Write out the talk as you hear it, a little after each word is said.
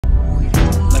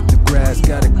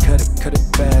cut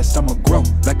it fast, I'ma grow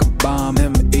like a bomb.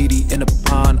 M80 in a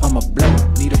pond, I'ma blow.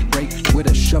 Need a break with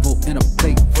a shovel and a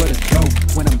plate for the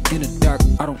dough. When I'm in the dark,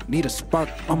 I don't need a spark,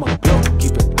 I'ma glow.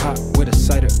 Keep it hot with a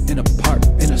cider in a park,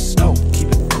 in the snow. Keep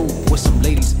it cool with some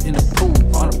ladies in the pool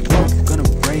on a boat. Gonna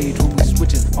rage when we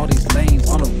switching all these lanes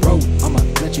on the road. I'ma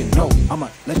let you know, I'ma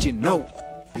let you know.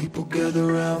 People gather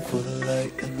around for the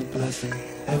light and the blessing.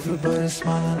 Everybody's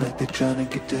smiling like they're trying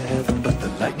to get to heaven, but the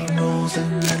lightning rolls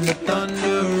and then the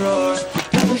thunder roars. The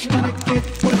devil's gonna get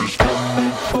what he's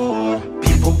coming for.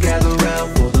 People gather around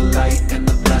for the light and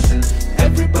the blessings.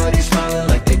 Everybody's smiling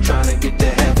like they're trying to get to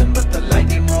heaven, but the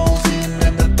lightning rolls in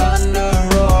and the thunder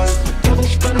roars. The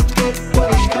devil's gonna get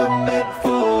what he's coming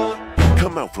for.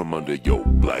 Come out from under your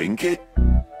blanket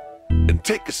and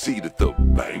take a seat at the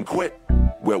banquet,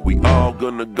 where we all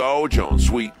gonna gorge on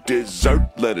sweet dessert.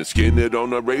 Let us skin it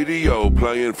on the radio,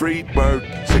 playing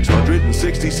Freebird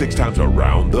 666 times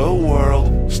around the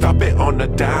world. Stop it on the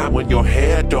dime when your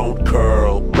hair don't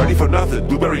curl. Ready for nothing,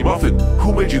 blueberry muffin.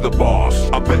 Who made you the boss?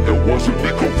 I bet it wasn't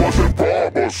because it wasn't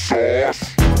Baba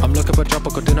sauce. I'm looking for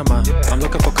tropical dinner, man. I'm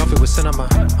looking for coffee with cinema.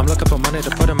 I'm looking for money to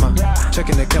put in my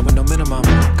checking the account with no minimum.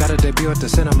 Got a debut at the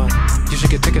cinema. You should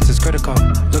get tickets, it's critical.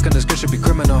 Looking this good should be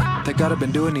criminal. They gotta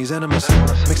been doing these enemas.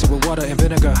 Mix it with water and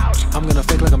vinegar. I'm gonna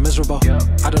fake like I'm miserable.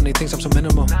 I don't need things, I'm so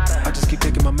minimal. I just keep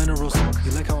taking my minerals.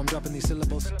 You like how I'm dropping these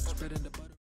syllables? Spreading the